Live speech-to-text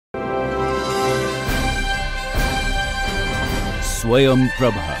Swayam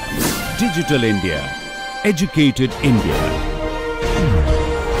Prabha. Digital India. Educated India.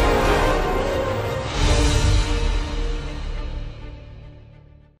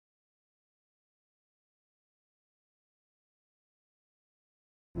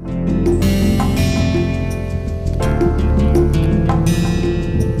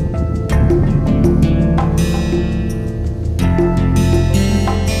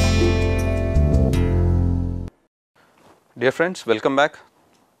 Dear friends, welcome back.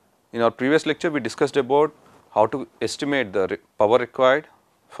 In our previous lecture, we discussed about how to estimate the power required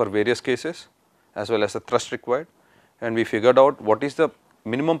for various cases as well as the thrust required, and we figured out what is the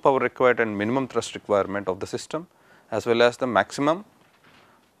minimum power required and minimum thrust requirement of the system as well as the maximum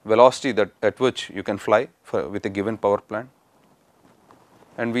velocity that at which you can fly with a given power plant.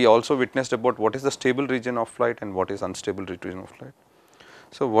 And we also witnessed about what is the stable region of flight and what is unstable region of flight.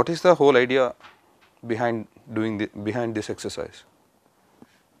 So, what is the whole idea behind behind this exercise?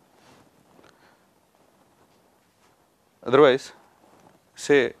 Otherwise,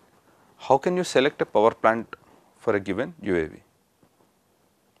 say how can you select a power plant for a given UAV,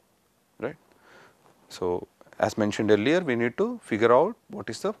 right? So, as mentioned earlier, we need to figure out what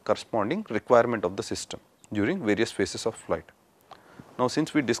is the corresponding requirement of the system during various phases of flight. Now,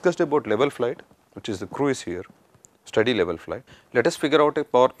 since we discussed about level flight, which is the cruise here, steady level flight, let us figure out a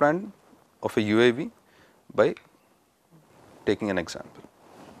power plant of a UAV by taking an example.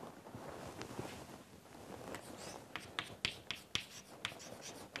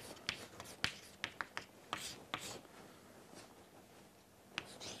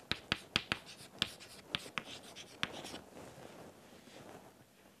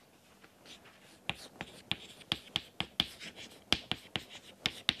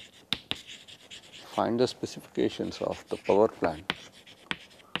 Find the specifications of the power plant.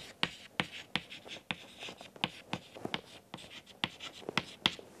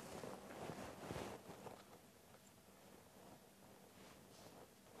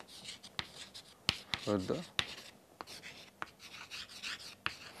 For the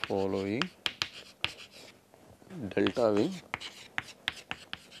following delta wing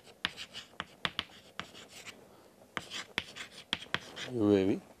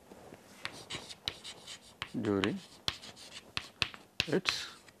UAV during its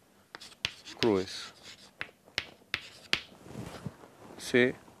cruise.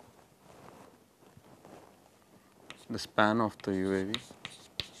 Say the span of the UAV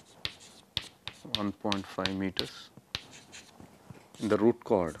 1.5 meters, the root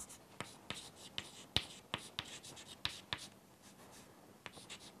chord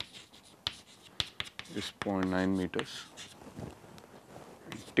is 0.9 meters,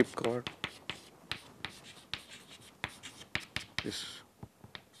 tip chord is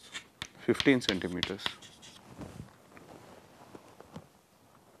 15 centimeters.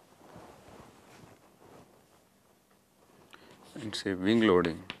 And say wing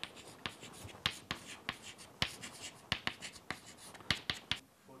loading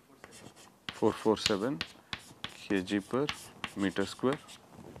 447 kg per meter square.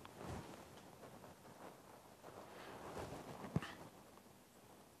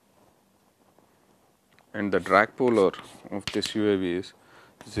 And the drag polar of this UAV is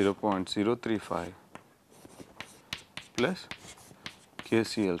 0.035 plus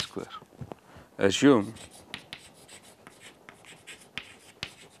kcl square. Assume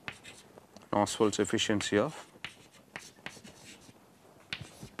Noswell's efficiency of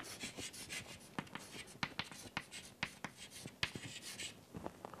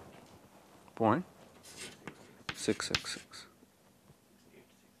 0.666.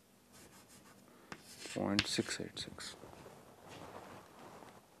 0.686.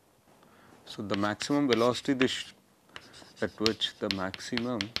 So, the maximum velocity at which the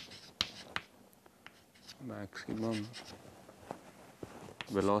maximum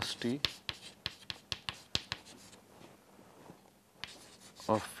velocity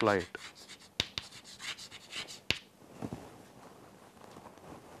of flight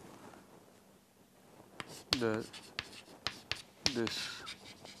this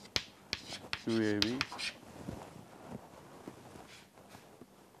UAV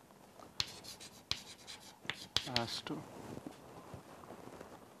has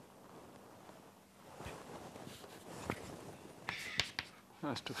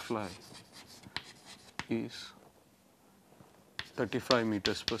to fly is 35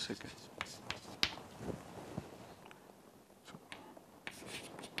 meters per second.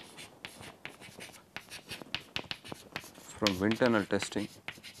 From wind tunnel testing,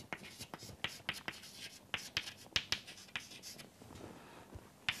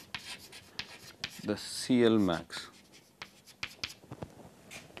 the CL max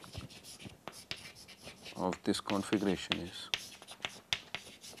of this configuration is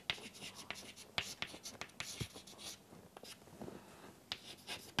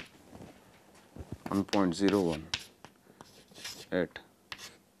 1.01 at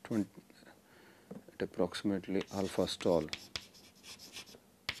approximately alpha stall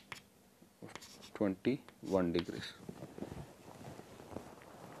of 21 degrees.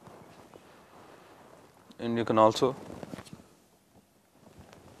 And you can also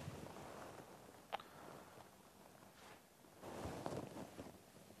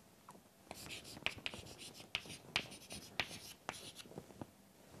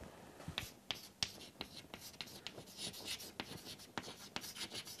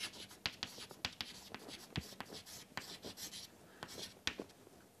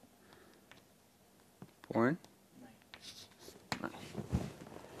point 9,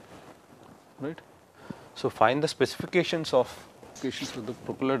 right. So, find the specifications of the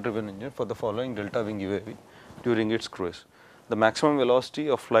propeller driven engine for the following delta wing UAV during its cruise. The maximum velocity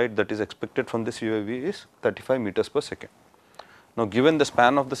of flight that is expected from this UAV is 35 meters per second. Now, given the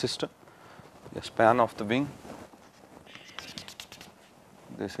span of the system, the span of the wing,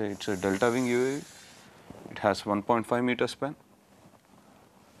 they say it is a delta wing UAV, it has 1.5 meter span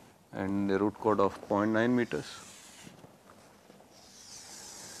and a root chord of 0.9 meters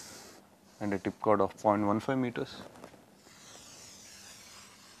and a tip chord of 0.15 meters.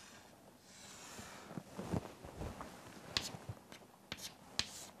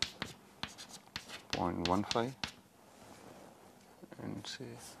 And say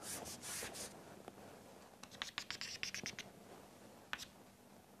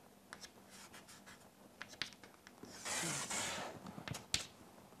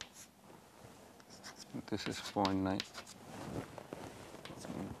this is 0.9,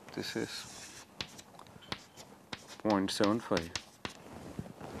 this is 0.75,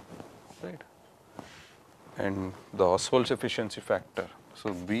 right, and the Oswald's efficiency factor.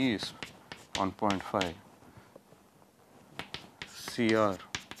 So, B is 1.5, CR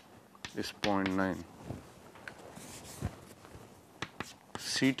is 0.9,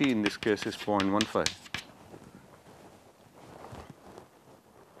 CT in this case is 0.15.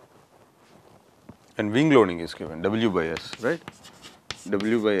 And wing loading is given W by S, right.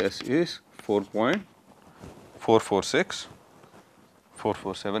 W by S is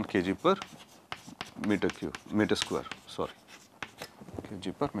 4.447 kg per meter square, sorry,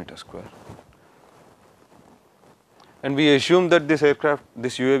 kg per meter square. And we assume that this aircraft,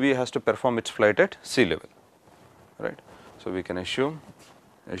 this UAV has to perform its flight at sea level, right. So, we can assume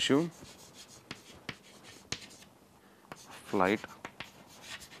flight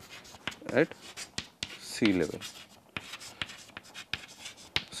at sea level.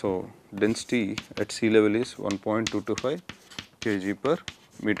 So, density at sea level is 1.225 kg per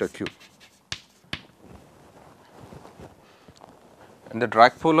meter cube. And the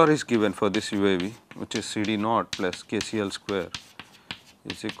drag polar is given for this UAV, which is CD naught plus KCL square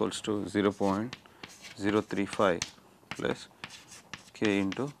is equals to 0.035 plus K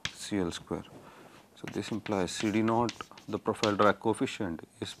into CL square. So, this implies CD naught, the profile drag coefficient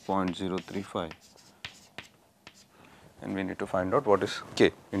is 0.035, and we need to find out what is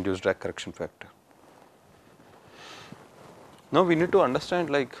K, induced drag correction factor. Now, we need to understand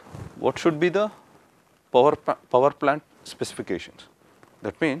like what should be the power plant specifications.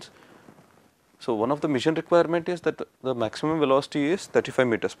 That means, so one of the mission requirement is that the maximum velocity is 35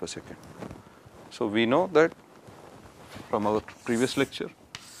 meters per second. So, we know that from our previous lecture,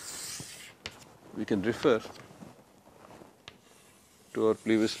 we can refer to our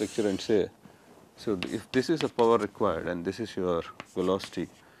previous lecture and say, so if this is a power required and this is your velocity,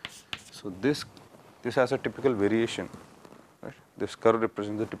 so this has a typical variation, right. This curve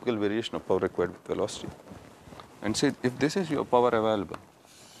represents the typical variation of power required with velocity. And say if this is your power available,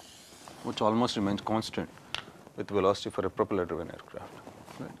 which almost remains constant with velocity for a propeller driven aircraft,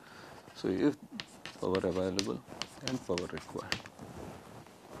 right. So, if power available and power required.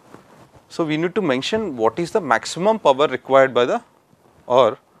 So, we need to mention what is the maximum power required by the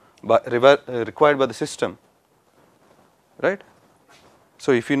required by the system, right.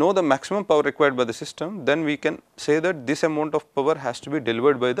 So, if you know the maximum power required by the system, then we can say that this amount of power has to be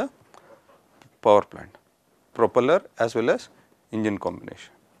delivered by the power plant, propeller as well as engine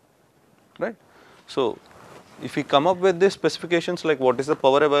combination, right. So, if we come up with these specifications like what is the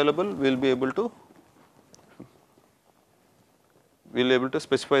power available, we will be able to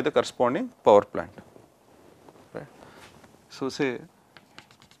specify the corresponding power plant, right. So, say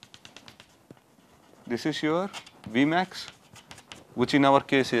this is your Vmax, which in our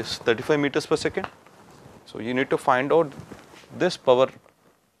case is 35 meters per second. So, you need to find out this power,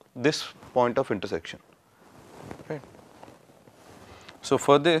 this point of intersection. So,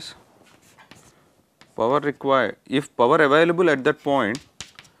 for this power required, if power available at that point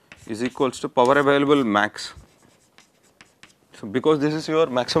is equals to power available max. So, because this is your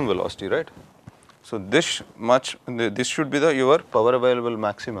maximum velocity, right. So, this much, this should be the your power available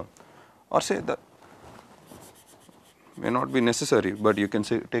maximum, or say that may not be necessary, but you can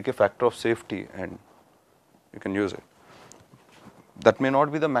say take a factor of safety and you can use it. That may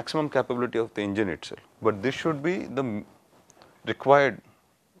not be the maximum capability of the engine itself, but this should be the required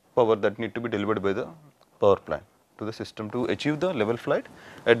power that need to be delivered by the power plant to the system to achieve the level flight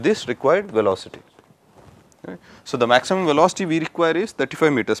at this required velocity. Okay. So, the maximum velocity we require is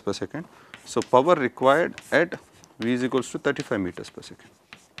 35 meters per second. So, power required at V is equals to 35 meters per second.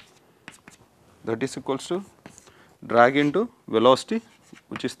 That is equals to drag into velocity,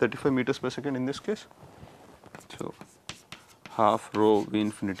 which is 35 meters per second in this case. So, half rho V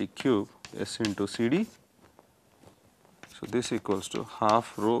infinity cube S into CD. So, this equals to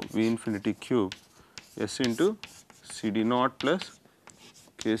half rho V infinity cube S into CD naught plus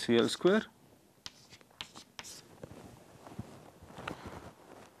KCL square.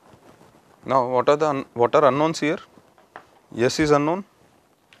 Now, what are unknowns here? S is unknown.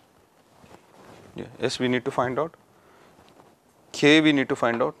 Yeah, S we need to find out. K we need to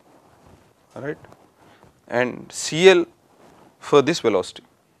find out, all right, and CL for this velocity,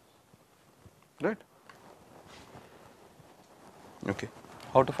 right. Okay.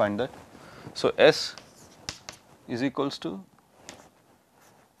 How to find that? So, S is equals to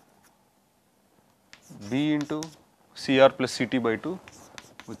B into CR plus CT by 2,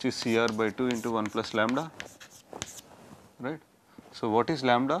 which is CR by 2 into 1 plus lambda, right. So, what is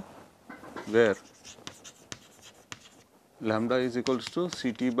lambda? Where lambda is equals to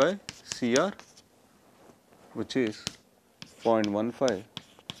CT by CR, which is 0.15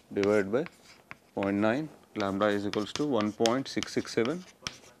 divided by 0.9, lambda is equals to 1.667,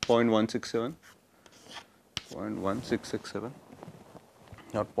 0.167, 0.1667,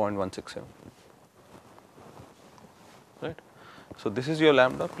 not 0.167, right. So, this is your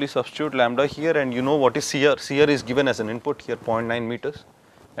lambda. Please substitute lambda here, and you know what is CR. CR is given as an input here, 0.9 meters,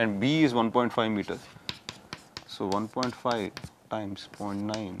 and B is 1.5 meters. So, 1.5 times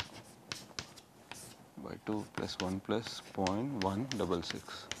 0.9 by 2 plus 1 plus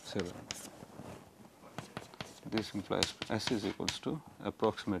 0.1667. This implies S is equals to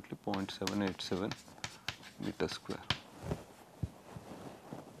approximately 0.787 meter square.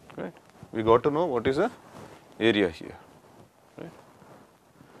 Right? We got to know what is the area here. Right?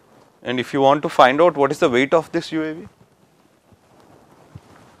 And if you want to find out what is the weight of this UAV,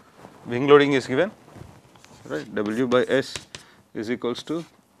 wing loading is given. Right, W by S is equals to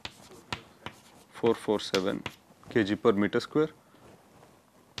 447 kg per meter square.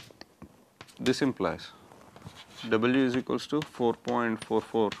 This implies W is equals to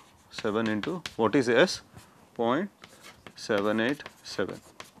 4.447 into what is S? 0.787.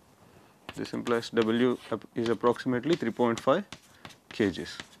 This implies W is approximately 3.5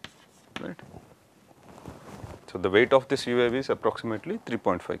 kgs. Right. So, the weight of this UAV is approximately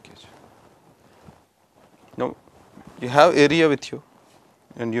 3.5 kg. Now, you have area with you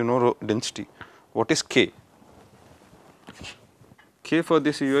and you know density. What is K? K for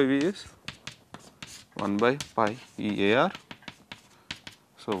this UAV is 1 by pi EAR.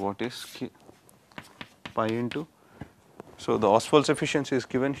 So, what is K? Pi into, so the Ostwald's efficiency is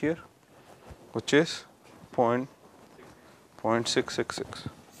given here, which is 0.666,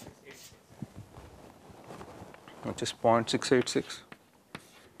 which is 0.686.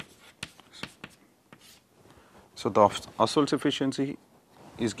 So, the Ostwald's efficiency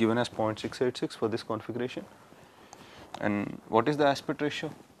is given as 0.686 for this configuration. And what is the aspect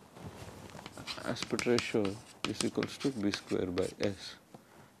ratio? Aspect ratio is equals to B square by S,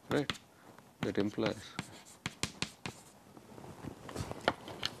 right. That implies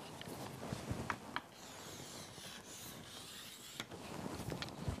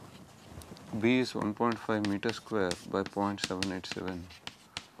B is 1.5 meter square by 0.787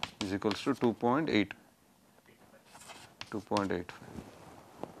 is equals to 2.8. 2.85.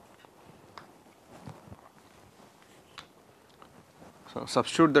 So,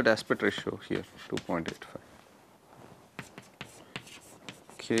 substitute that aspect ratio here, 2.85.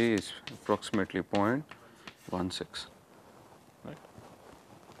 K is approximately 0.16. Right.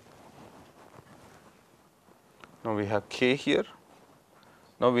 Now, we have K here.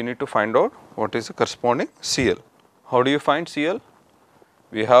 Now, we need to find out what is the corresponding CL. How do you find CL?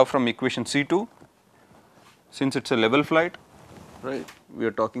 We have from equation C2, since it is a level flight, right, we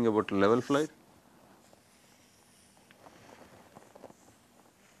are talking about level flight.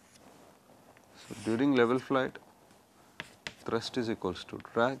 So, during level flight, thrust is equals to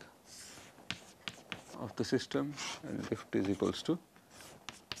drag of the system and lift is equals to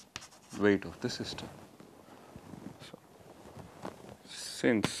weight of the system. So,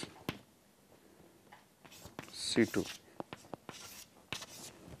 since C2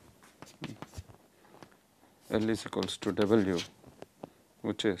 L is equals to W,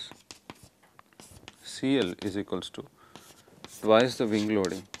 which is CL is equals to twice the wing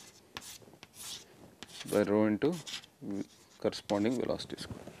loading by rho into corresponding velocity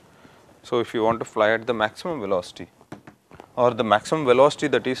square. So, if you want to fly at the maximum velocity, or the maximum velocity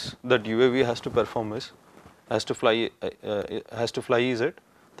that UAV has to perform is has to fly is at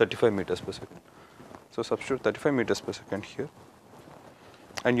 35 meters per second. So, substitute 35 meters per second here,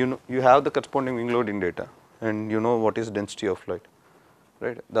 and you have the corresponding wing loading data, and you know what is density of flight,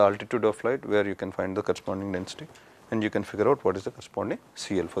 right? The altitude of flight where you can find the corresponding density, and you can figure out what is the corresponding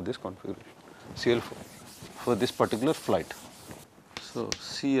CL for this configuration, CL for this particular flight. So,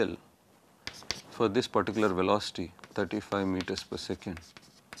 CL for this particular velocity 35 meters per second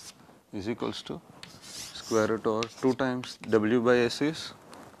is equals to square root over 2 times W by S is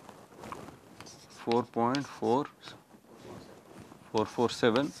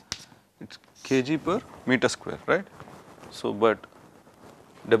 4.4447, it's kg per meter square, right? So, but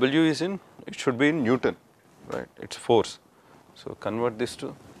W is it should be in Newton, right? It's force. So, convert this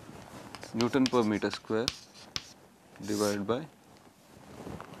to Newton per meter square divided by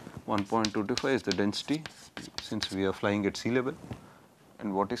 1.225 is the density, since we are flying at sea level,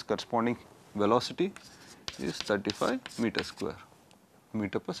 and what is corresponding velocity is 35 meter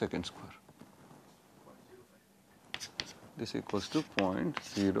per second square. This equals to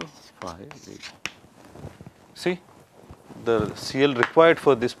 0.058. See, the CL required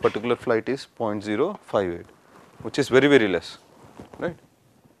for this particular flight is 0.058, which is very, very less, right?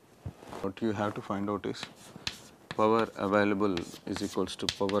 What you have to find out is power available is equals to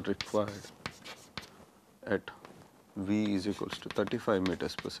power required at V is equals to 35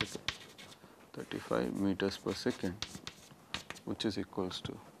 meters per second, 35 meters per second, which is equals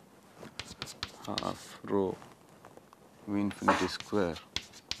to half rho V infinity square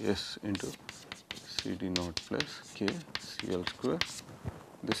S into CD naught plus K CL square.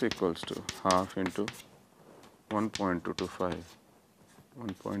 This equals to half into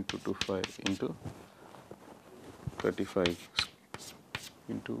 1.225 into 35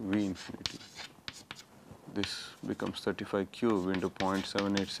 into V infinity. This becomes 35 cube into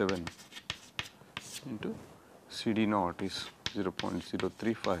 0.787 into CD naught is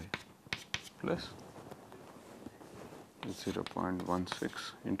 0.035 plus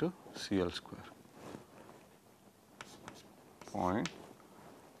 0.16 into CL square,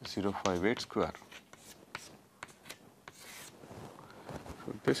 0.058 square.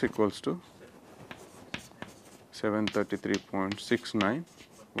 So, this equals to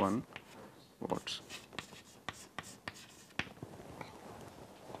 733.691 watts.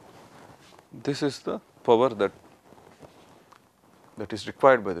 This is the power that is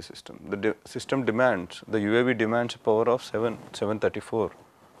required by the system. The system demands, the UAV demands a power of 734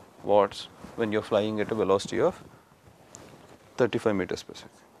 watts when you are flying at a velocity of 35 meters per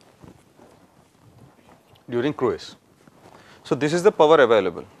second during cruise. So, this is the power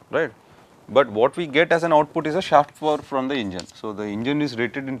available, right? But what we get as an output is a shaft power from the engine. So, the engine is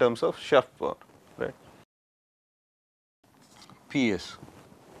rated in terms of shaft power, right?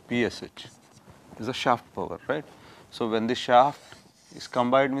 PSH is a shaft power, right? So, when the shaft is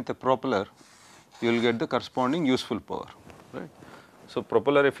combined with a propeller, you will get the corresponding useful power, right? So,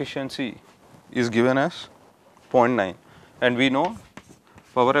 propeller efficiency is given as 0.9, and we know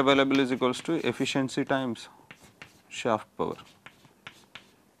power available is equals to efficiency times shaft power.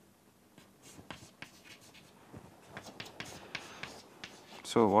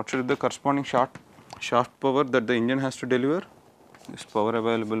 So, what should be the corresponding shaft power that the engine has to deliver? Is power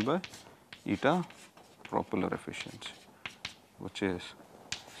available by eta propeller efficiency, which is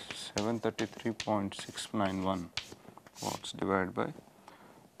 733.691 watts divided by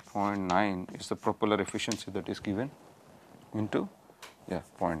 0.9 is the propeller efficiency that is given into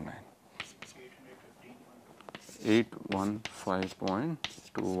 0.9.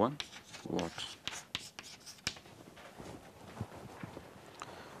 815.21 watts.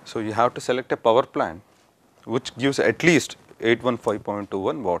 So, you have to select a power plant which gives at least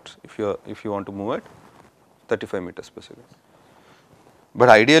 815.21 watts if you want to move at 35 meters per second. But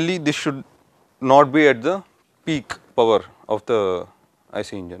ideally this should not be at the peak power of the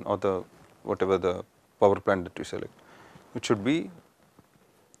IC engine or the whatever the power plant that you select. It should be,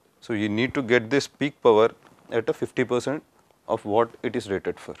 so you need to get this peak power at a 50% of what it is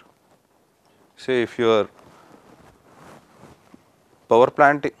rated for. Say if your power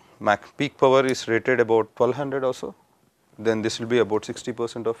plant peak power is rated about 1200 or so, then this will be about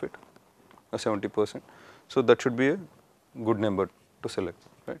 60% of it or 70%. So, that should be a good number to select,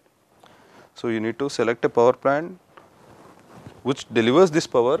 right. So, you need to select a power plant which delivers this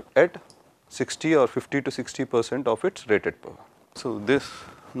power at 60 or 50 to 60% of its rated power. So, this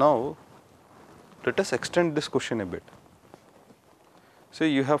now let us extend this question a bit. So,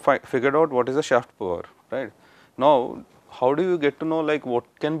 you have figured out what is the shaft power, right. Now, how do you get to know like what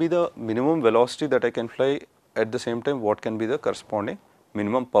can be the minimum velocity that I can fly, at the same time what can be the corresponding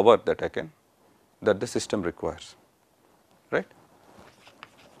minimum power that the system requires, right.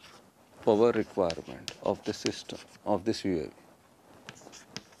 Power requirement of the system of this UAV.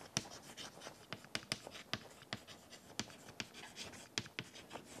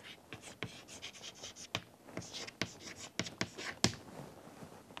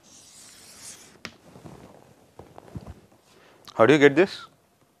 How do you get this?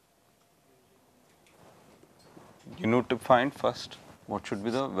 You need to find first what should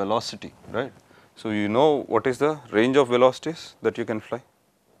be the velocity, right. So, you know what is the range of velocities that you can fly?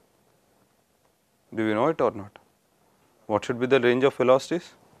 Do you know it or not? What should be the range of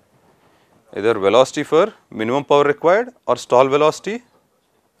velocities? Either velocity for minimum power required or stall velocity,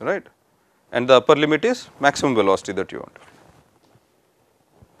 right, and the upper limit is maximum velocity that you want.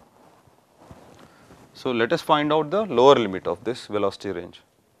 So, let us find out the lower limit of this velocity range.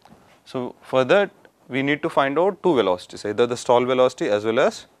 So, for that we need to find out two velocities, either the stall velocity as well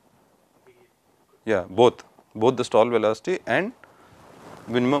as both the stall velocity and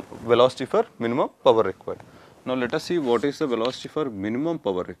minimum velocity for minimum power required. Now, let us see what is the velocity for minimum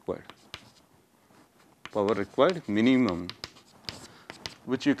power required. Power required minimum,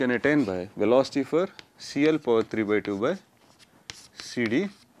 which you can attain by velocity for CL power 3 by 2 by CD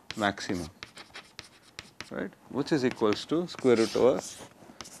maximum, right, which is equals to square root over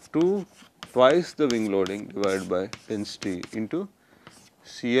 2 twice the wing loading divided by density into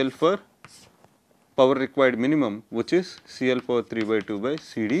CL for power required minimum, which is CL power 3 by 2 by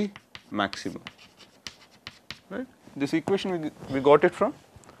CD maximum, right. This equation we got it from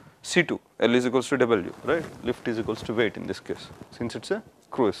C2, L is equals to W, right, lift is equals to weight in this case, since it is a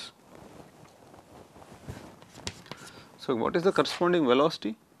cruise. So, what is the corresponding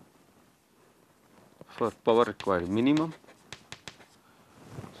velocity for power required minimum?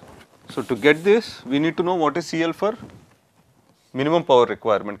 So, to get this we need to know what is CL for minimum power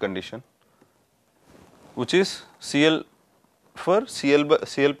requirement condition, which is CL for CL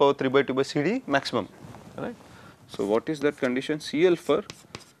power 3 by 2 by CD maximum, right. So, what is that condition? CL for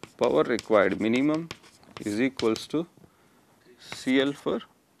power required minimum is equals to CL for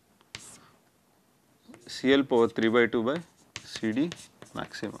CL power 3 by 2 by CD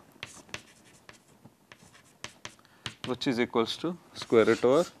maximum, which is equals to square root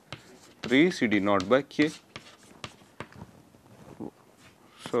over 3 CD naught by K.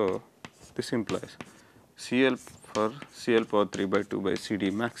 So, this implies CL for CL power 3 by 2 by CD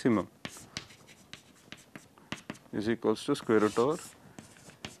maximum is equals to square root over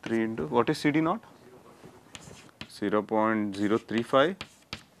 3 into what is CD naught? 0.035,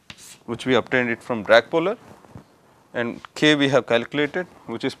 which we obtained it from drag polar, and K we have calculated,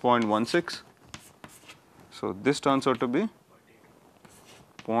 which is 0.16. So, this turns out to be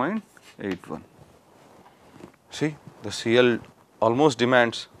 0.81. See, the CL almost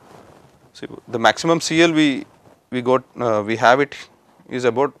demands, see the maximum CL we have it is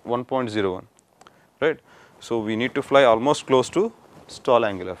about 1.01, right. So, we need to fly almost close to stall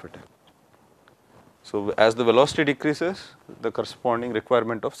angle of attack. So, as the velocity decreases, the corresponding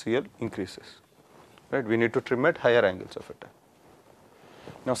requirement of CL increases, right. We need to trim at higher angles of attack.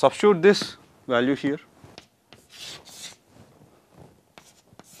 Now, substitute this value here,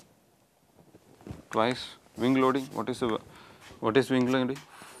 twice wing loading. What is wing loading?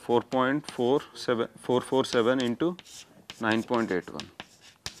 4.447 into 9.81,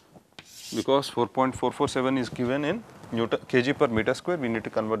 because 4.447 is given in kg per meter square, we need to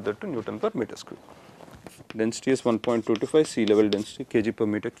convert that to Newton per meter square. Density is 1.225, sea level density kg per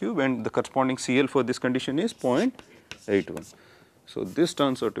meter cube, and the corresponding CL for this condition is 0.81. So, this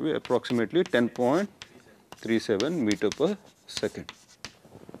turns out to be approximately 10.37 meter per second,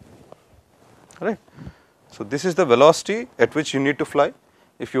 right. So, this is the velocity at which you need to fly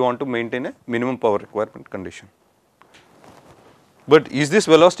if you want to maintain a minimum power requirement condition. But is this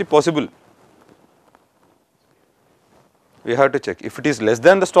velocity possible? We have to check. If it is less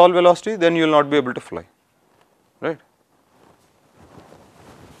than the stall velocity, then you will not be able to fly, right.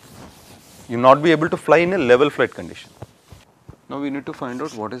 You will not be able to fly in a level flight condition. Now, we need to find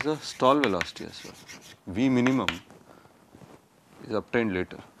out what is the stall velocity as well. V minimum is obtained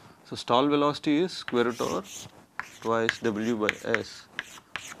later. So, stall velocity is square root over twice W by S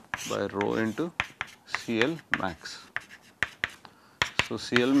by rho into CL max. So,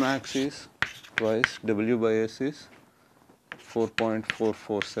 CL max is twice W by S is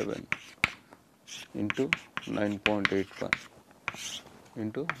 4.447 into 9.81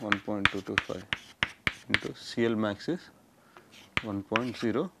 into 1.225 into CL max is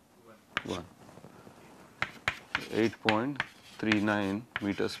 1.01, 8.39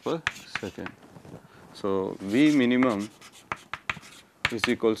 meters per second. So, V minimum is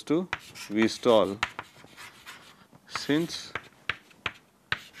equals to V stall, since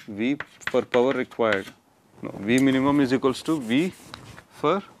V for power required, no, V minimum is equals to V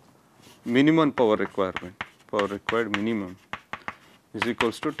for minimum power requirement, power required minimum is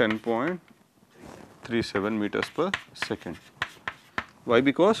equals to 10.37 meters per second. Why?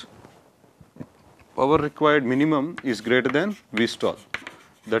 Because power required minimum is greater than V stall.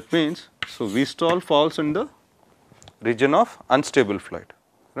 That means, so V stall falls in the region of unstable flight,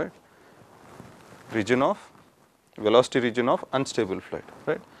 right? Region of velocity region of unstable flight,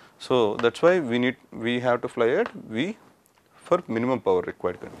 right? So that's why we have to fly at V for minimum power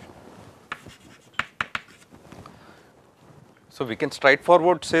required condition. So we can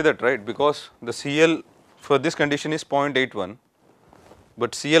straightforward say that, right, because the CL for this condition is 0.81,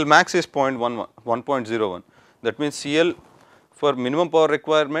 but CL max is 1.01. That means CL for minimum power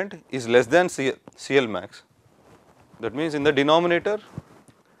requirement is less than CL max. That means in the denominator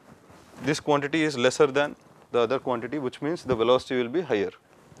this quantity is lesser than the other quantity, which means the velocity will be higher.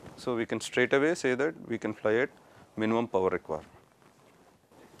 So we can straight away say that we can fly at minimum power requirement.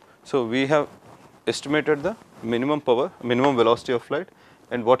 So we have estimated the minimum velocity of flight,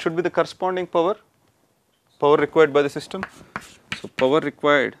 and what should be the corresponding power required by the system. So power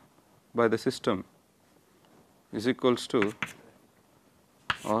required by the system is equals to,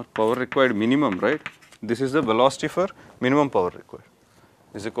 or power required minimum, right? This is the velocity for minimum power required,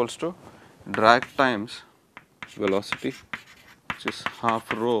 is equals to drag times velocity, which is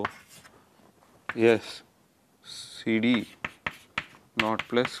half rho S CD naught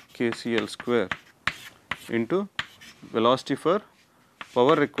plus KCL square into velocity for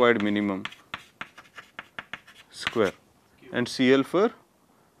power required minimum square, and CL for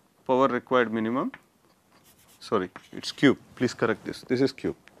power required minimum, sorry, it is cube, please correct this is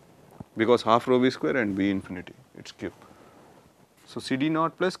cube, because half rho V square and V infinity, it is cube. So CD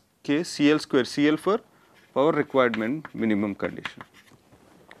naught plus K CL square, CL for power required minimum condition.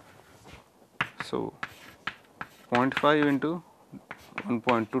 So 0.5 into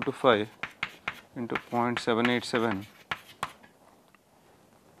 1.225 into 0.787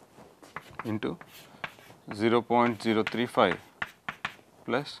 into 0.035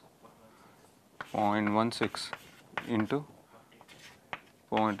 plus 0.16 into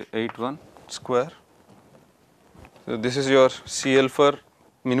 0.81 square. So this is your CL for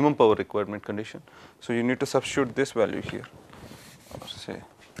minimum power requirement condition. So you need to substitute this value here, or say,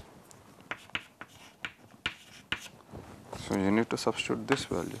 so you need to substitute this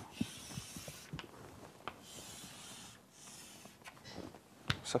value.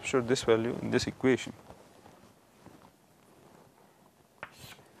 Substitute this value in this equation.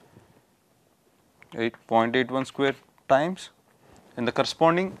 0.81 square times, and the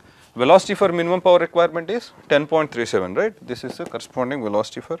corresponding velocity for minimum power requirement is 10.37, right? This is the corresponding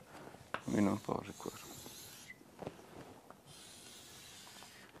velocity for minimum power requirement.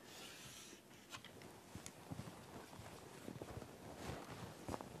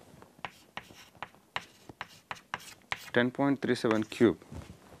 .37 cube.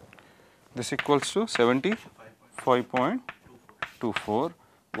 This equals to 75.24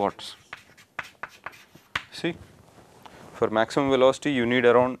 watts. See, for maximum velocity you need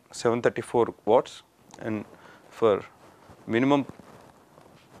around 734 watts, and for minimum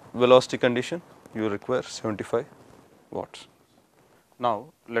velocity condition you require 75 watts.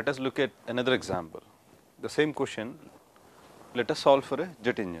 Now let us look at another example. The same question, let us solve for a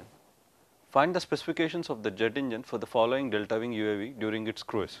jet engine. Find the specifications of the jet engine for the following delta wing UAV during its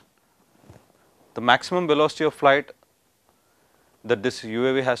cruise. The maximum velocity of flight that this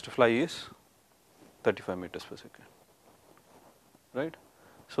UAV has to fly is 35 meters per second, right?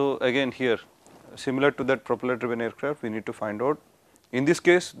 So again here, similar to that propeller driven aircraft, we need to find out, in this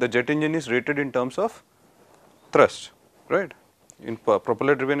case the jet engine is rated in terms of thrust, right? In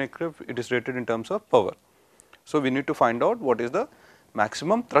propeller driven aircraft it is rated in terms of power. So we need to find out what is the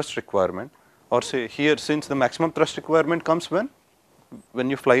maximum thrust requirement, or say here, since the maximum thrust requirement comes when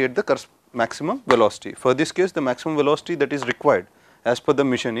you fly at the maximum velocity. For this case, the maximum velocity that is required as per the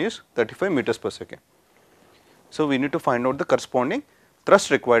mission is 35 meters per second. So, we need to find out the corresponding thrust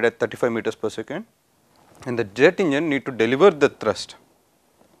required at 35 meters per second, and the jet engine need to deliver the thrust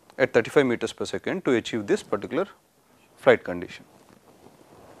at 35 meters per second to achieve this particular flight condition.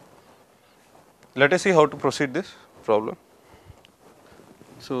 Let us see how to proceed this problem.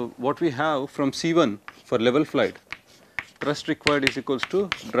 So, what we have from C1 for level flight, thrust required is equals to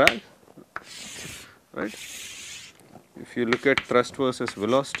drag, right. If you look at thrust versus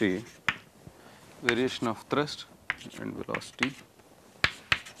velocity, variation of thrust and velocity,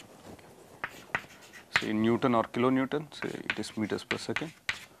 say in Newton or kilonewton, say it is meters per second.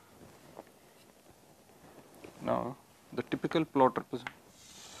 Now, the typical plot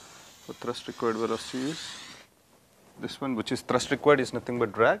for thrust required velocity is this one, which is thrust required is nothing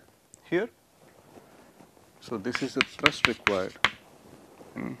but drag here. So, this is the thrust required.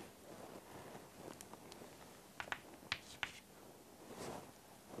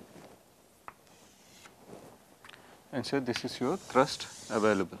 And say this is your thrust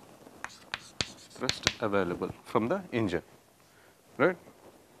available from the engine, right.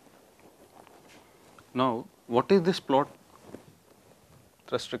 Now, what is this plot,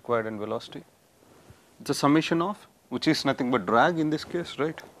 thrust required and velocity? It is a summation of, which is nothing but drag in this case,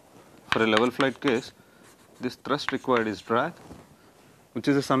 right. For a level flight case, this thrust required is drag, which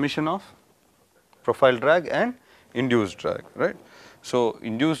is a summation of profile drag and induced drag, right. So,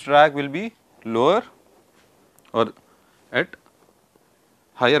 induced drag will be lower or at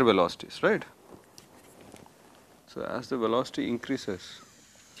higher velocities, right. So, as the velocity increases,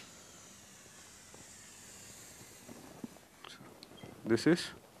 this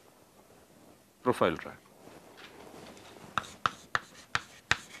is profile drag.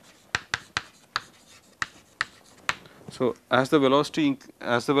 So, as the velocity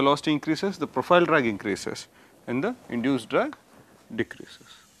increases, the profile drag increases and the induced drag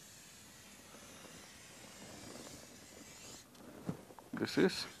decreases. This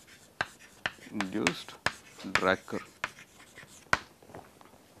is induced drag curve,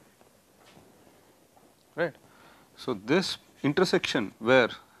 right. So, this intersection where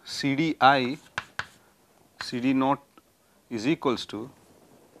CD naught is equals to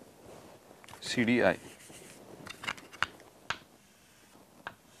CDI.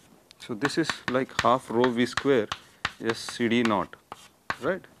 So, this is like half rho V square S CD naught,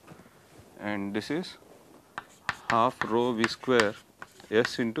 right, and this is half rho V square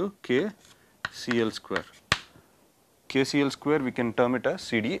S into K CL square. KCL square we can term it as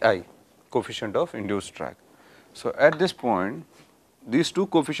CDI, coefficient of induced drag. So, at this point these two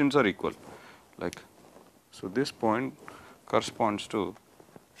coefficients are equal, like, so this point corresponds to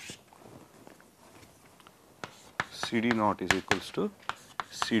CD naught is equals to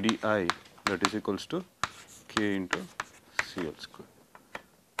CDI, that is equals to K into CL square,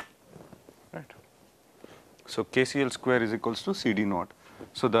 right. So, KCL square is equals to CD naught.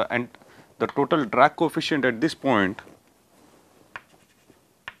 So, the total drag coefficient at this point,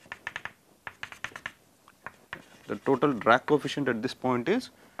 is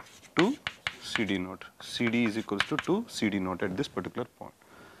 2 CD naught. CD is equals to 2 CD naught at this particular point.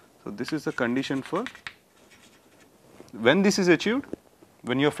 So, this is the condition for when this is achieved,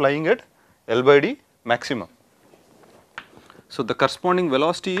 when you are flying at L by D maximum. So, the corresponding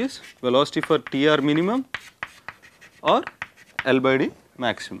velocity is velocity for TR minimum or L by D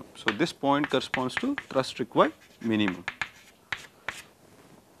maximum. So, this point corresponds to thrust required minimum,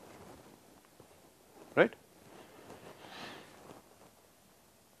 right.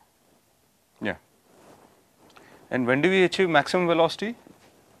 Yeah. And when do we achieve maximum velocity?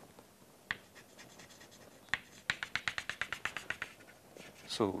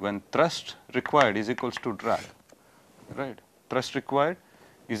 So, when thrust required is equals to drag, right. Thrust required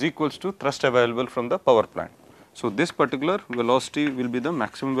is equals to thrust available from the power plant. So, this particular velocity will be the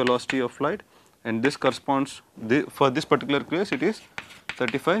maximum velocity of flight, and this corresponds for this particular case it is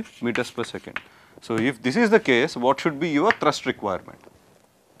 35 meters per second. So, if this is the case, what should be your thrust requirement?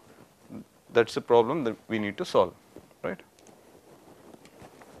 That is the problem that we need to solve, right.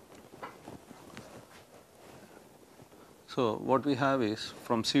 So, what we have is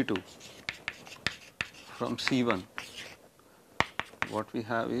from C2, from C1, what we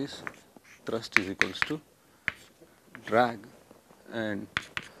have is thrust is equals to drag, and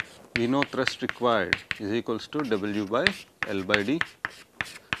we know thrust required is equals to W by L by D,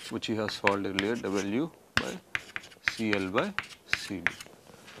 which we have solved earlier, W by CL by CD.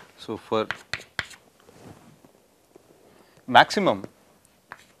 So, for maximum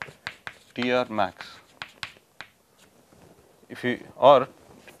TR max, if you or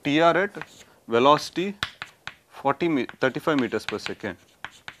TR at velocity 35 meters per second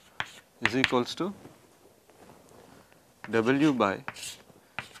is equals to W by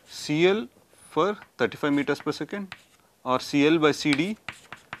CL for 35 meters per second or CL by CD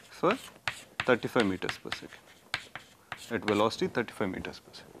for 35 meters per second at velocity 35 meters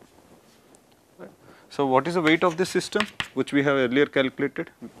per second. Right. So, what is the weight of this system which we have earlier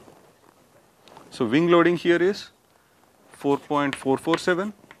calculated? So, wing loading here is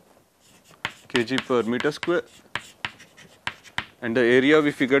 4.447 kg per meter square and the area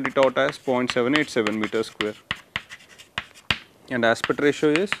we figured it out as 0.787 meter square and aspect ratio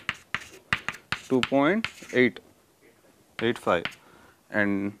is 2.885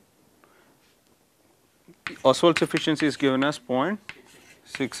 and Oswald's efficiency is given as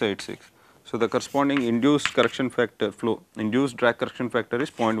 0.686. So, the corresponding induced correction factor induced drag correction factor is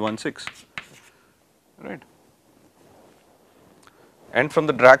 0.16, right. And from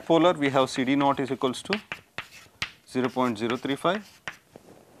the drag polar we have CD naught is equals to 0.035,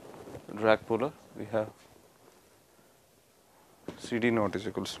 drag polar we have CD naught is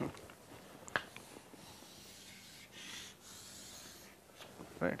equals to,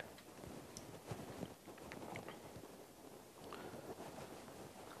 right.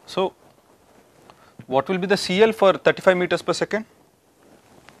 So, what will be the CL for 35 meters per second?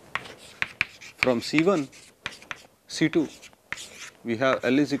 From C1, C2, we have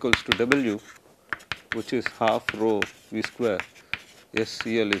L is equals to W, which is half rho V square,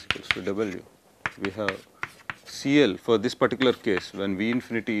 SCL is equals to W. We have CL for this particular case when V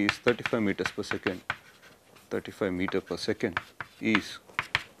infinity is 35 meters per second, 35 meter per second is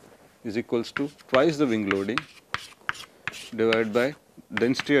equals to twice the wing loading divided by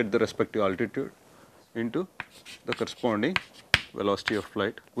density at the respective altitude into the corresponding velocity of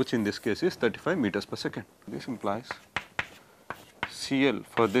flight, which in this case is 35 meters per second. This implies CL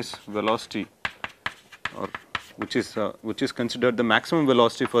for this velocity or which is considered the maximum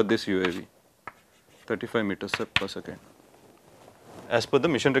velocity for this UAV, 35 meters per second. As per the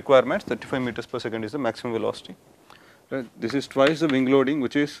mission requirements, 35 meters per second is the maximum velocity. Right. This is twice the wing loading,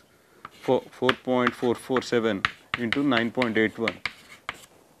 which is 4.447 into 9.81.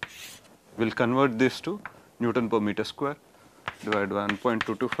 We'll convert this to Newton per meter square divided by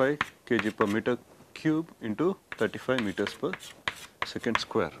 1.225 kg per meter cube into 35 meters per second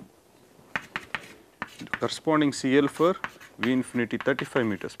square. The corresponding CL for V infinity 35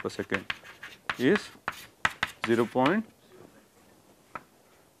 meters per second is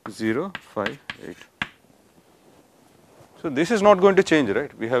 0.058. So, this is not going to change,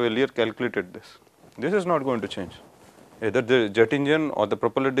 right? We have earlier calculated this. This is not going to change. Either the jet engine or the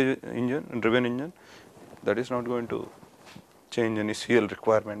propeller driven engine, that is not going to change any CL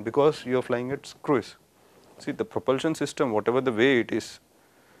requirement because you are flying at cruise. See, the propulsion system, whatever the way it is,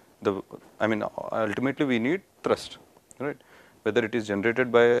 ultimately we need thrust, right? Whether it is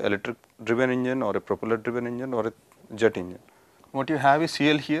generated by an electric driven engine or a propeller driven engine or a jet engine. What you have is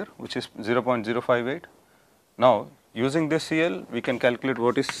CL here, which is 0.058. Now, using this CL, we can calculate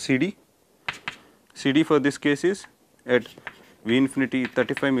what is CD. CD for this case is at V infinity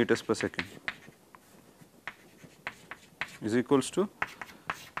 35 meters per second is equals to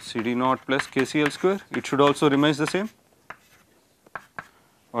CD naught plus KCL square. It should also remain the same.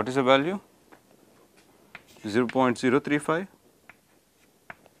 What is the value? 0.035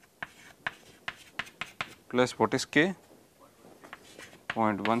 plus what is K?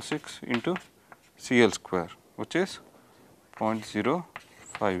 0.16 into CL square, which is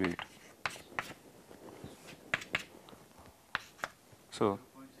 0.058. So,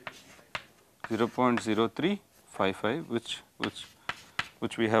 0.0355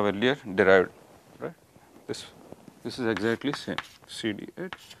 which we have earlier derived, right. This is exactly same CD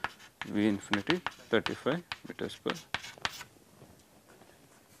at V infinity 35 meters per.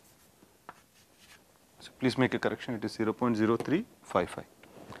 So, please make a correction, it is 0.0355,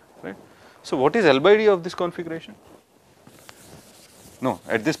 right. So, what is L by D of this configuration? No,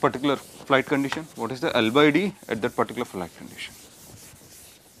 at this particular flight condition, what is the L by D at that particular flight condition?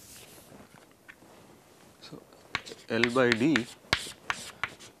 L by D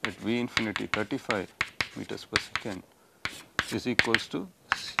at V infinity 35 meters per second is equals to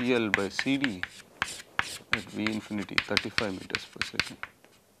CL by CD at V infinity 35 meters per second,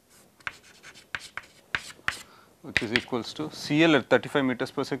 which is equals to CL at 35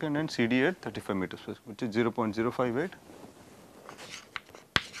 meters per second and CD at 35 meters per second, which is 0.058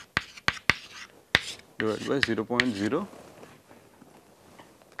 divided by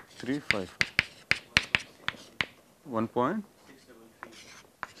 0.0355.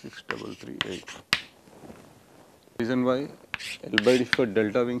 1.6338. Reason why L by D for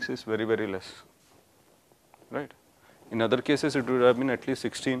delta wings is very less, right. In other cases it would have been at least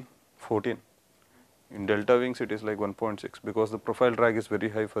 16, 14. In delta wings it is like 1.6 because the profile drag is very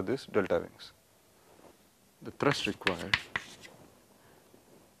high for this delta wings. The thrust required.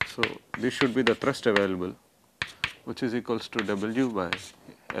 So, this should be the thrust available, which is equals to W by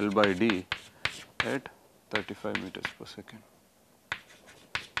L by D at 35 meters per second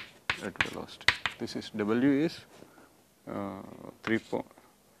at velocity. This is W is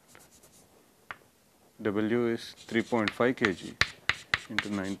W is 3.5 kg into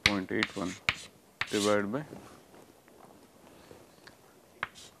 9.81 divided by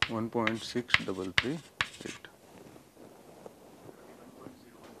 1.6338.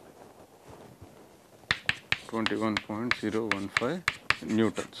 21.015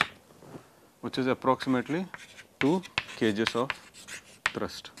 newtons, which is approximately 2 kgs of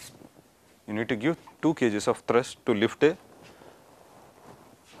thrust. You need to give 2 kgs of thrust to lift a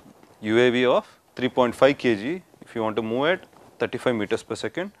UAV of 3.5 kg if you want to move at 35 meters per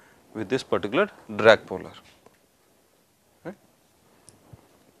second with this particular drag polar. Right.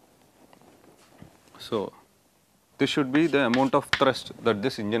 So, this should be the amount of thrust that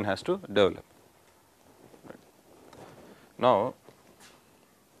this engine has to develop. Now,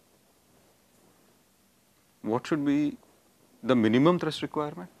 what should be the minimum thrust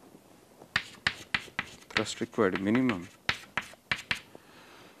requirement? Thrust required minimum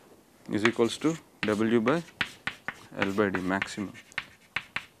is equals to W by L by D maximum.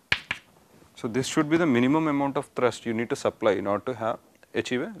 So, this should be the minimum amount of thrust you need to supply in order to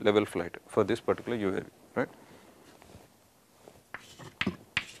achieve a level flight for this particular UAV, right.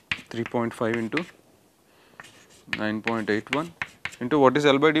 3.5 into 9.81 into what is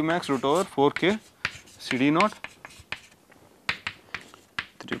L by D max, root over 4K CD naught.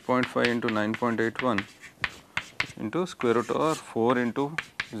 3.5 into 9.81 into square root over 4 into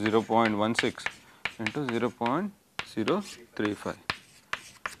 0.16 into 0.035,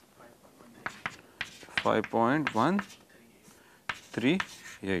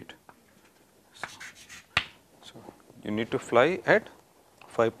 5.138. So, you need to fly at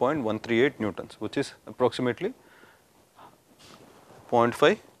 5.138 newtons, which is approximately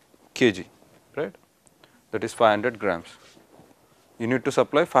 0.5 kg, right, that is 500 grams. You need to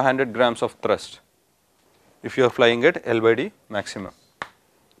supply 500 grams of thrust if you are flying at L by D maximum.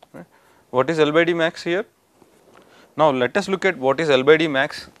 Right. What is L by D max here? Now, let us look at what is L by D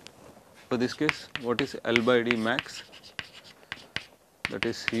max for this case. What is L by D max? That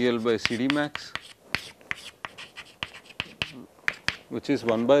is CL by CD max, which is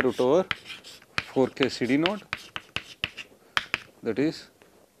 1 by root over 4K CD naught, that is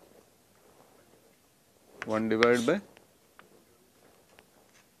 1 divided by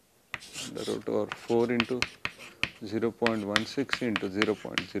the root over 4 into 0.16 into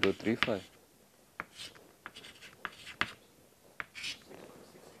 0.035.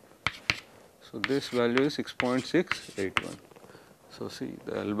 So, this value is 6.681. So, see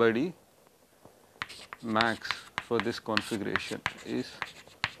the L by D max for this configuration is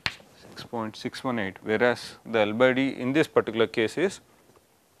 6.618, whereas the L by D in this particular case is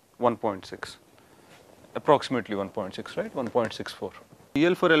 1.6, approximately 1.6, right, 1.64.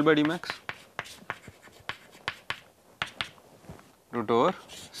 CL for L by D max, root over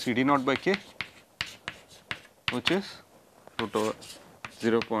CD naught by K, which is root over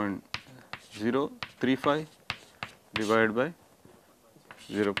 0.035 divided by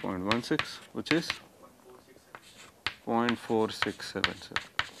 0.16, which is 0.4677,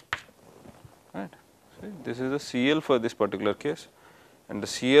 right. See, this is the CL for this particular case, and the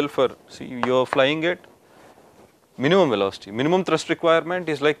CL for, see, you are flying at minimum velocity. Minimum thrust requirement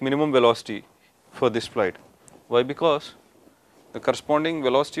is like minimum velocity for this flight. Why? Because the corresponding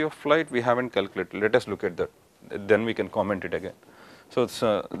velocity of flight we haven't calculated. Let us look at that, then we can comment it again. So,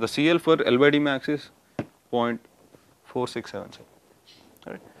 the CL for L by D max is 0.4677,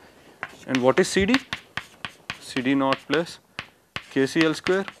 right. And what is CD? CD naught plus KCL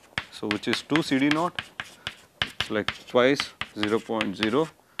square, so which is 2 CD naught, it's like twice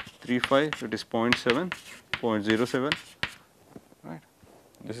 0.035, it is 0.7, 0.07, right.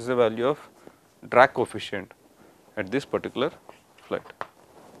 This is the value of drag coefficient at this particular flight.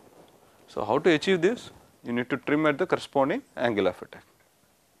 So, how to achieve this? You need to trim at the corresponding angle of attack.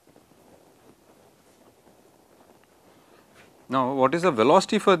 Now, what is the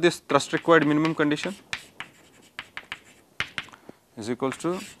velocity for this thrust required minimum condition? Is equals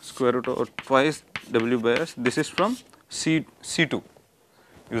to square root of twice W by S. This is from C2.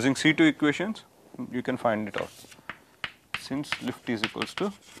 Using C2 equations, you can find it out. Since lift is equals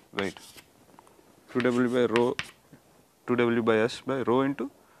to weight, 2W by rho, 2W by S by rho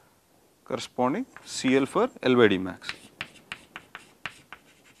into corresponding CL for L by D max.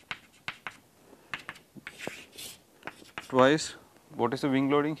 twice, what is the wing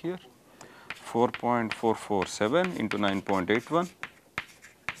loading here? 4.447 into 9.81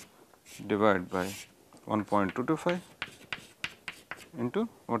 divided by 1.225 into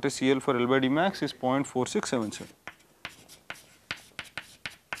what is CL for L by D max is 0.4677.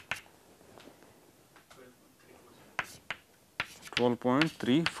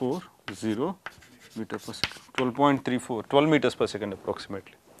 12.340 meter per second, 12 meters per second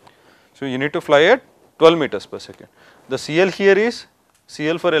approximately. So, you need to fly at 12 meters per second. The CL here is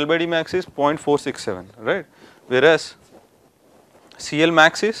CL for L by D max is 0.467, right, whereas CL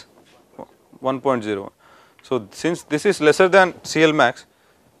max is 1.01. So, since this is lesser than CL max,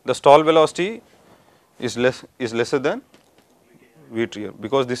 the stall velocity is lesser than VTR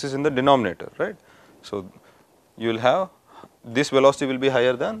because this is in the denominator, right. So, you will have this velocity will be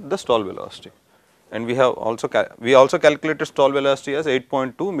higher than the stall velocity, and we also calculated stall velocity as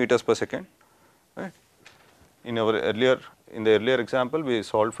 8.2 meters per second, right. In the earlier example we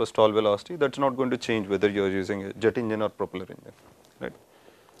solved for stall velocity. That is not going to change whether you are using a jet engine or propeller engine, right.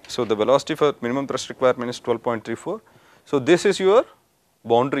 So, the velocity for minimum thrust requirement is 12.34. So, this is your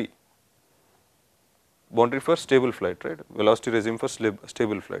boundary for stable flight, right, velocity regime for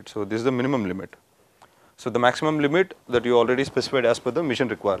stable flight. So, this is the minimum limit. So, the maximum limit that you already specified as per the mission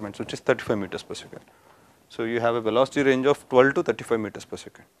requirements, which is 35 meters per second. So, you have a velocity range of 12 to 35 meters per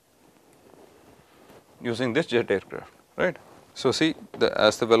second using this jet aircraft, right. So, see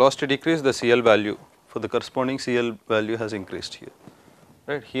as the velocity decrease, the CL value for the corresponding CL value has increased here,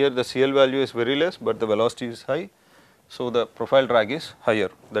 right. Here the CL value is very less, but the velocity is high. So, the profile drag is higher,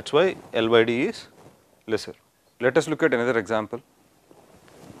 that is why L by D is lesser. Let us look at another example.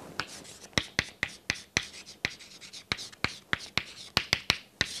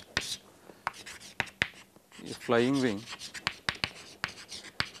 A flying wing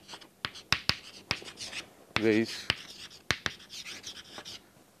weighs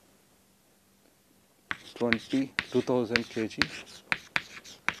 22,000 kg,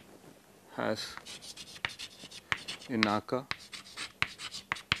 has a NACA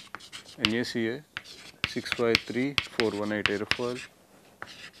NACA 653418 airfoil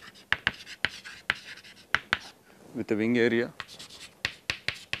with a wing area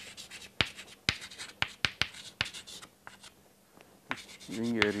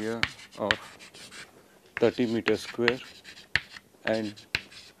of 30 meters square and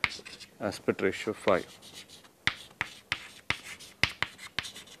aspect ratio 5.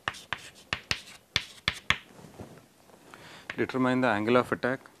 Determine the angle of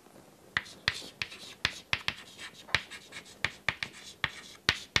attack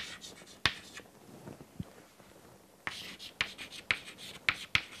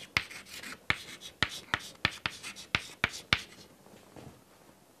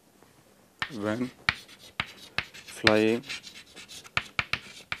when flying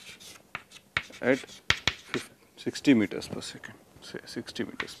at 60 meters per second, say 60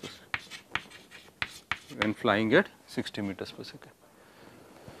 meters per second, when flying at 60 meters per second.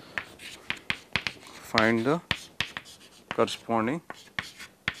 Find the corresponding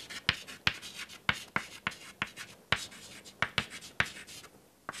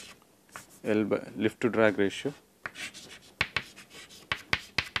L by lift to drag ratio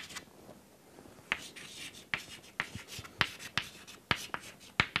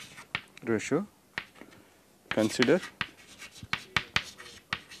consider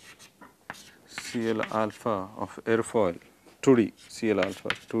CL alpha of airfoil 2D, CL alpha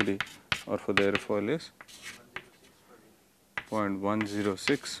 2D or for the airfoil is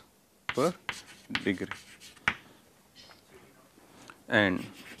 0.106 per degree and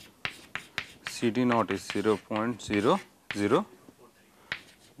CD naught is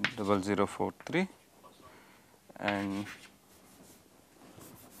 0.000043 and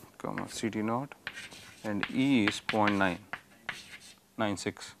comma CD naught and E is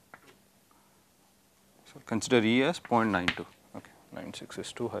 0.996. So, consider E as 0.92, okay, 96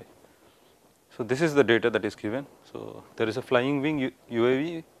 is too high. So, this is the data that is given. So, there is a flying wing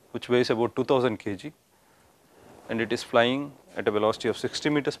UAV which weighs about 2000 kg and it is flying at a velocity of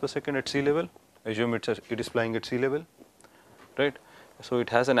 60 meters per second at sea level. Assume it is flying at sea level, right. So, it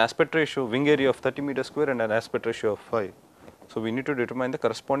has an aspect ratio wing area of 30 meters square and an aspect ratio of 5. So, we need to determine the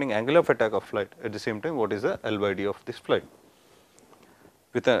corresponding angle of attack of flight. At the same time, what is the L by D of this flight?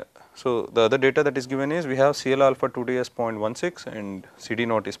 So, the other data that is given is we have CL alpha 2D as 0.16 and CD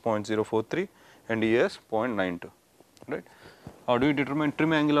naught is 0.043 and E as 0.92, right. How do we determine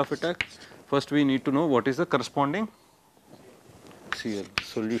trim angle of attack? First, we need to know what is the corresponding CL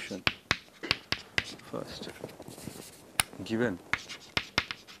solution. First, given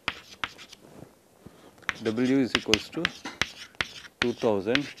W is equals to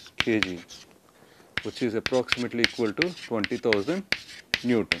 2000 kg, which is approximately equal to 20,000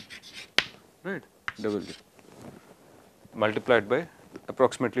 Newton, right, W multiplied by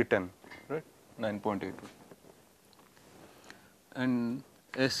approximately 10, right, 9.82, and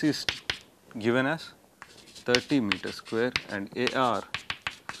S is given as 30 meter square and AR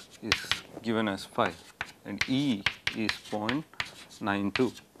is given as 5 and E is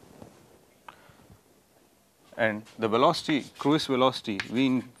 0.92, and the velocity, cruise velocity V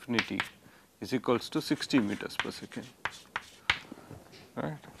infinity is equals to 60 meters per second,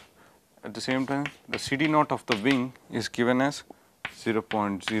 right. At the same time, the CD naught of the wing is given as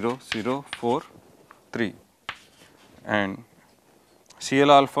 0.0043 and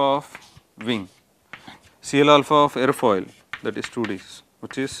CL alpha of wing, CL alpha of airfoil, that is 2D,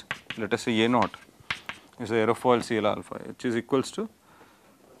 which is, let us say A naught is the aerofoil CL alpha, which is equals to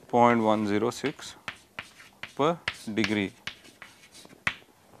 0.106 per degree,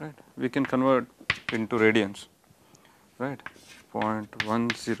 right. We can convert into radians, right,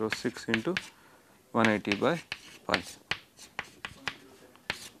 0.106 into 180 by pi,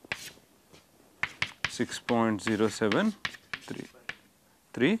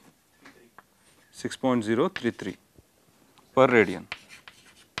 6.0733, 6.033 per radian.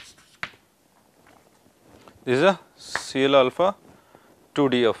 This is a CL alpha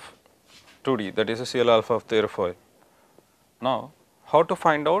 2D of 2D, that is a CL alpha of the airfoil. Now, how to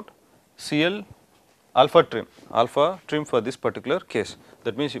find out CL alpha trim for this particular case?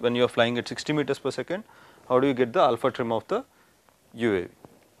 That means when you are flying at 60 meters per second, how do you get the alpha trim of the UAV?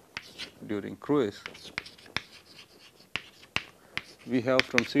 During cruise, we have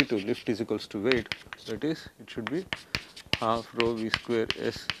from C2 lift is equals to weight, that is it should be half rho V square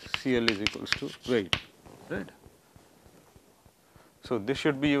S CL is equals to weight, right. So, this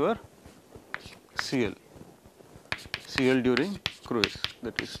should be your CL during cruise,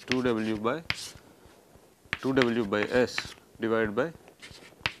 that is 2W by S divided by,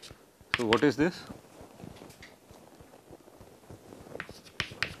 so what is this?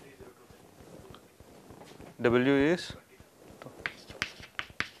 W is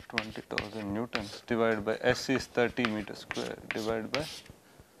 20,000 newtons divided by S is 30 meters square divided by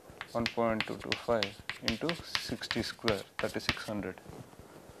 1.225 into 60 square, 3600,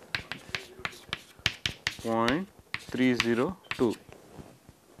 0.302.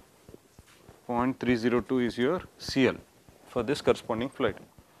 0.302 is your CL for this corresponding flight,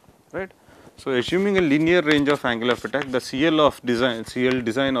 right. So, assuming a linear range of angle of attack, the CL of design, CL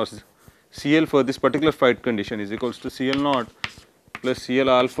design or CL for this particular flight condition is equals to CL naught plus CL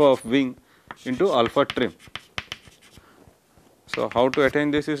alpha of wing into alpha trim. So, how to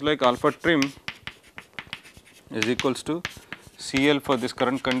attain this is like alpha trim is equals to CL for this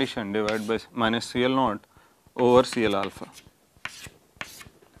current condition divided by minus CL naught over CL alpha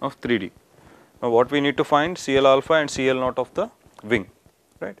of 3D. Now, what we need to find CL alpha and CL naught of the wing,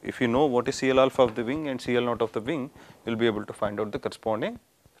 right. If you know what is CL alpha of the wing and CL naught of the wing, you will be able to find out the corresponding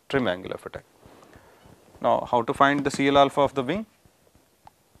trim angle of attack. Now, how to find the CL alpha of the wing?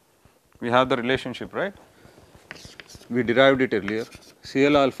 We have the relationship, right. We derived it earlier.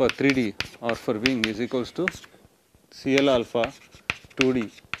 CL alpha 3D or for wing is equals to CL alpha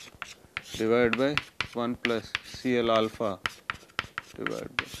 2D divided by 1 plus CL alpha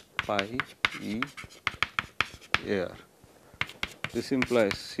divided by pi E AR. This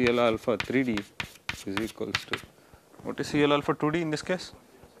implies CL alpha 3D is equals to, what is CL alpha 2D in this case?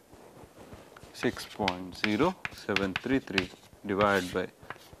 6.0733 divided by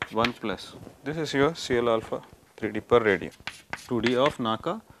 1 plus, this is your CL alpha 3D per radian, 2D of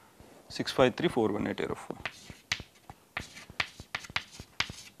NACA 653418004.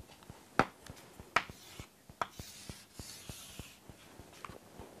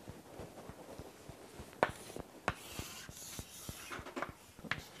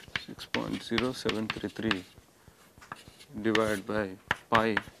 .0733 divided by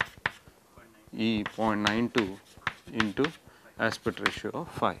pi E 0.92 into aspect ratio of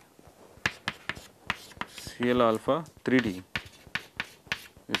 5. CL alpha 3D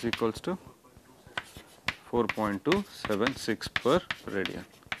is equals to 4.276 per radian.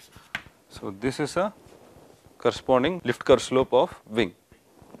 So, this is a corresponding lift curve slope of wing,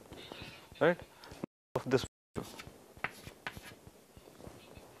 right. Of this,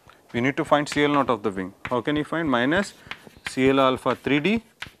 we need to find CL naught of the wing. How can you find? Minus CL alpha 3D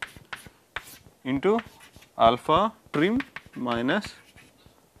into alpha trim minus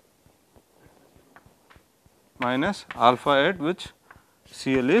alpha at which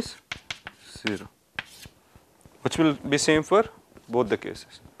CL is 0, which will be same for both the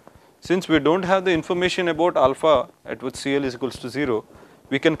cases. Since we do not have the information about alpha at which CL is equals to 0,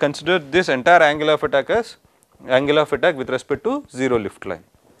 we can consider this entire angle of attack as angle of attack with respect to 0 lift line.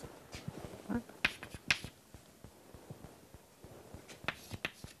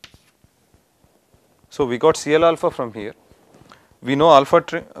 So, we got CL alpha from here. We know alpha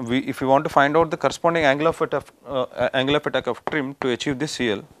trim, if we want to find out the corresponding angle of attack of trim to achieve this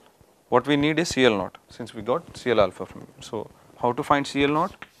CL, what we need is CL naught, since we got CL alpha from here. So, how to find CL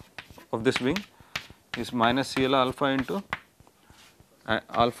naught of this wing is minus CL alpha into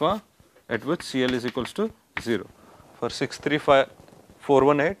alpha at which CL is equals to 0. For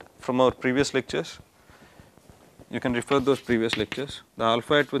 635418 from our previous lectures, you can refer those previous lectures. The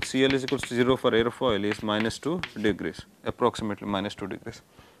alpha at which CL is equals to 0 for aerofoil is minus 2 degrees, approximately minus 2 degrees.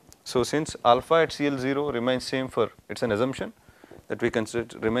 So, since alpha at CL 0 remains same for, it is an assumption that we consider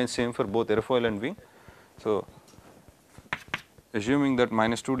it remains same for both aerofoil and wing. So, assuming that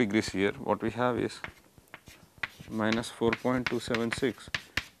minus 2 degrees here, what we have is minus 4.276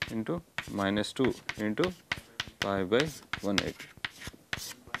 into minus 2 into pi by 180.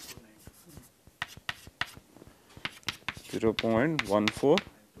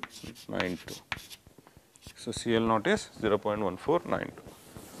 0.1492. So, CL naught is 0.1492.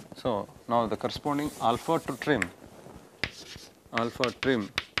 So, now the corresponding alpha to trim, alpha trim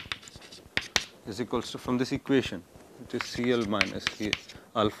is equals to, from this equation, it is CL minus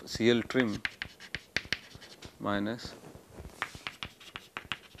alpha CL trim minus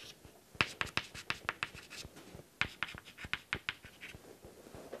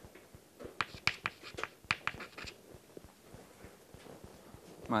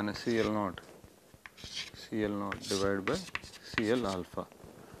CL naught divided by CL alpha.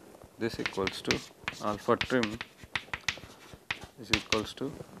 This equals to alpha trim is equals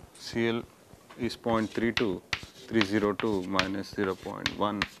to CL is 0.32302 minus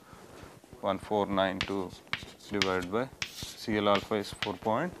 0.1492 divided by CL alpha is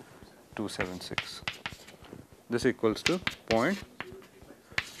 4.276. This equals to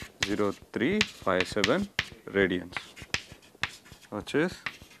 0.0357 radians, which is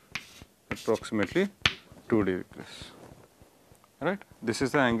approximately 2 degrees, right. This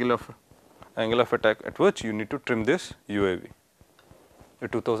is the angle of attack at which you need to trim this UAV, a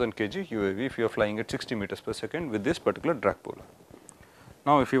 2000 kg UAV if you are flying at 60 meters per second with this particular drag pool.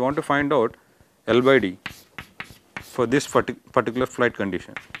 Now, if you want to find out L by D for this particular flight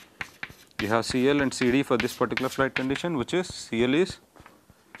condition, you have CL and CD for this particular flight condition, which is CL is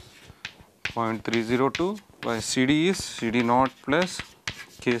 0.302 by CD is CD naught plus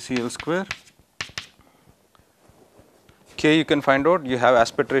KCL square. K you can find out, you have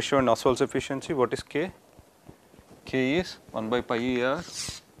aspect ratio and Oswald's efficiency. What is K? K is 1 by pi ER,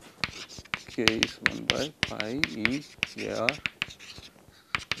 K is 1 by pi ER,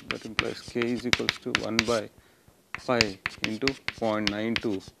 that implies K is equals to 1 by pi into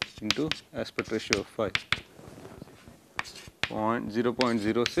 0.92 into aspect ratio of 5,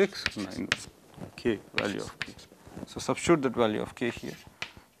 0.0691, K value of K. So, substitute that value of K here,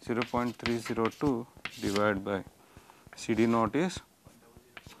 0.302 divided by CD naught is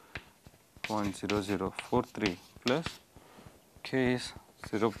 0.0043 plus K is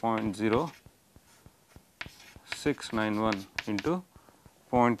 0.0691 into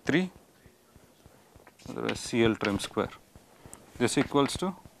 0.3, otherwise CL trim square. This equals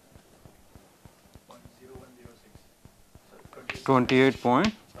to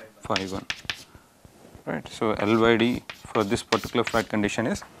 28.51, right. So, L by D for this particular flight condition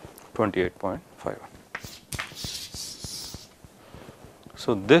is 28.51.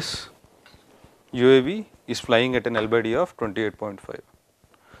 So, this UAV is flying at an L by D of 28.5.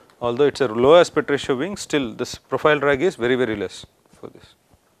 Although it is a low aspect ratio wing, still this profile drag is very less for this.